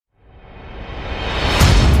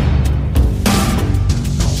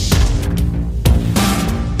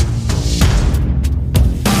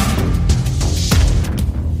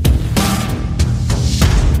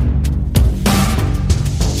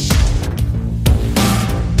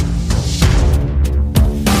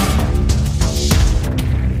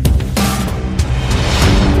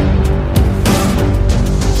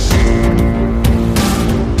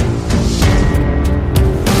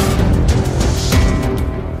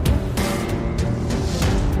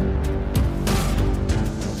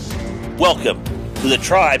Welcome to the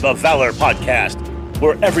Tribe of Valor podcast,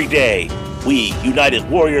 where every day we unite as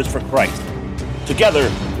warriors for Christ.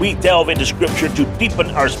 Together, we delve into Scripture to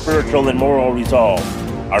deepen our spiritual and moral resolve.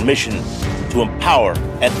 Our mission to empower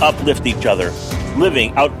and uplift each other,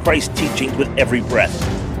 living out Christ's teachings with every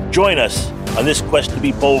breath. Join us on this quest to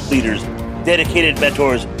be bold leaders, dedicated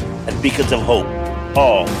mentors, and beacons of hope,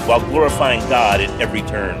 all while glorifying God in every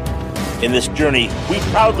turn. In this journey, we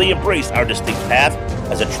proudly embrace our distinct path.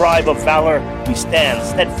 As a tribe of valor, we stand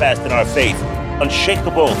steadfast in our faith,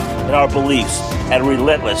 unshakable in our beliefs, and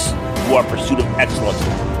relentless to our pursuit of excellence,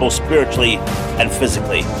 both spiritually and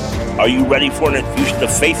physically. Are you ready for an infusion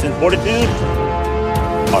of faith and fortitude?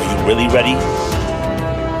 Are you really ready?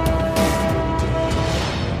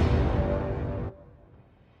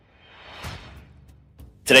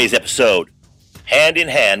 Today's episode, Hand in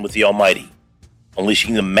Hand with the Almighty,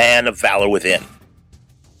 unleashing the man of valor within.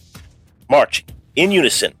 Marching in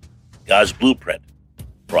unison, God's blueprint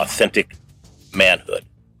for authentic manhood.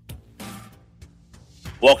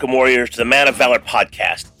 Welcome, warriors, to the Man of Valor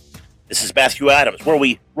podcast. This is Matthew Adams, where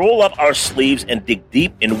we roll up our sleeves and dig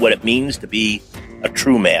deep into what it means to be a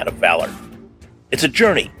true man of valor. It's a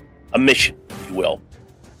journey, a mission, if you will,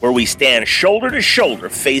 where we stand shoulder to shoulder,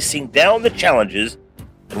 facing down the challenges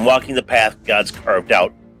and walking the path God's carved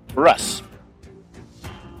out for us.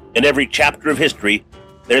 In every chapter of history,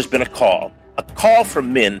 there's been a call for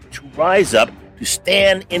men to rise up, to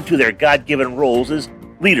stand into their God-given roles as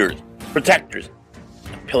leaders, protectors,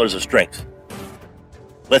 and pillars of strength.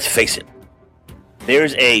 Let's face it,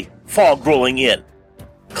 there's a fog rolling in,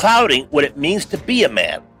 clouding what it means to be a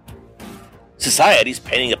man. Society's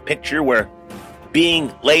painting a picture where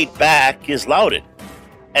being laid back is lauded,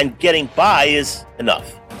 and getting by is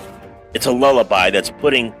enough. It's a lullaby that's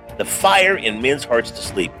putting the fire in men's hearts to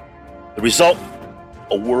sleep. The result,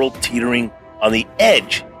 a world teetering on the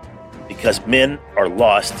edge because men are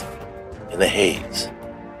lost in the haze.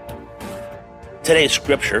 Today's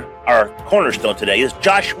scripture, our cornerstone today, is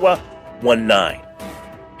Joshua 1:9.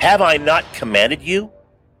 Have I not commanded you?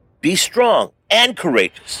 Be strong and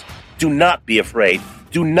courageous. Do not be afraid.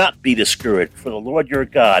 Do not be discouraged, for the Lord your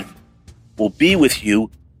God will be with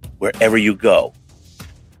you wherever you go.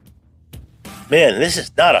 Man, this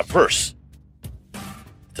is not a verse.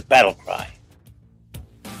 It's a battle cry.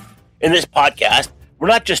 In this podcast, we're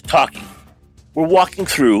not just talking. We're walking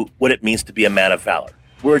through what it means to be a man of valor.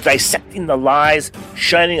 We're dissecting the lies,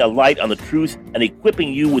 shining a light on the truth, and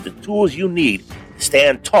equipping you with the tools you need to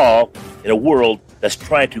stand tall in a world that's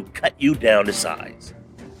trying to cut you down to size.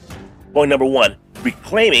 Point number one,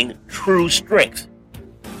 reclaiming true strength.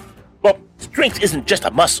 Well, strength isn't just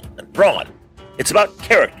a muscle and brawn. It's about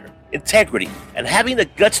character, integrity, and having the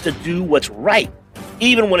guts to do what's right,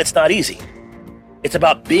 even when it's not easy. It's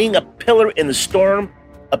about being a pillar in the storm,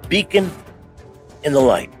 a beacon in the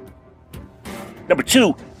light. Number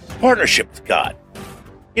two, partnership with God.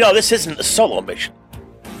 You know, this isn't a solo mission.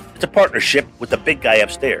 It's a partnership with the big guy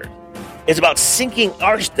upstairs. It's about syncing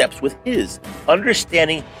our steps with His,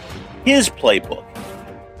 understanding His playbook,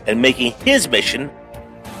 and making His mission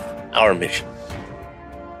our mission.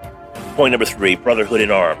 Point number three, brotherhood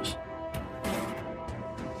in arms.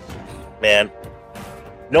 Man,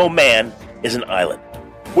 no man is an island.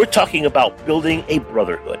 We're talking about building a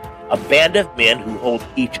brotherhood, a band of men who hold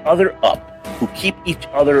each other up, who keep each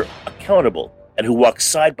other accountable, and who walk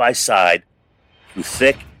side by side through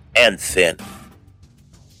thick and thin.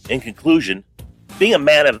 In conclusion, being a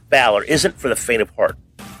man of valor isn't for the faint of heart.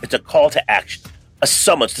 It's a call to action, a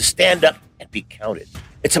summons to stand up and be counted.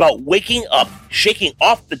 It's about waking up, shaking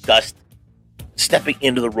off the dust, stepping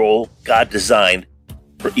into the role God designed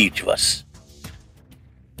for each of us.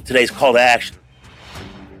 Today's call to action.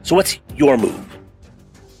 So what's your move?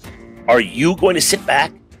 Are you going to sit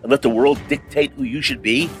back and let the world dictate who you should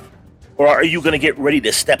be? Or are you going to get ready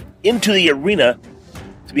to step into the arena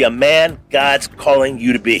to be a man God's calling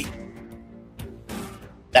you to be?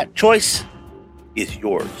 That choice is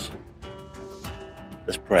yours.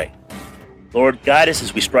 Let's pray. Lord, guide us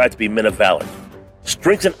as we strive to be men of valor.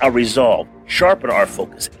 Strengthen our resolve, sharpen our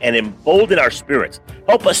focus, and embolden our spirits.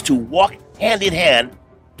 Help us to walk hand in hand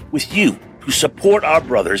with you, to support our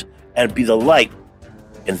brothers and be the light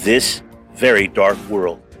in this very dark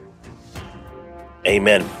world.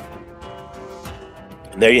 Amen.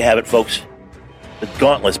 And there you have it, folks. The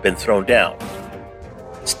gauntlet's been thrown down.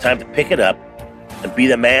 It's time to pick it up and be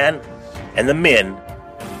the man and the men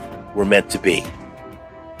we're meant to be.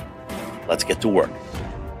 Let's get to work.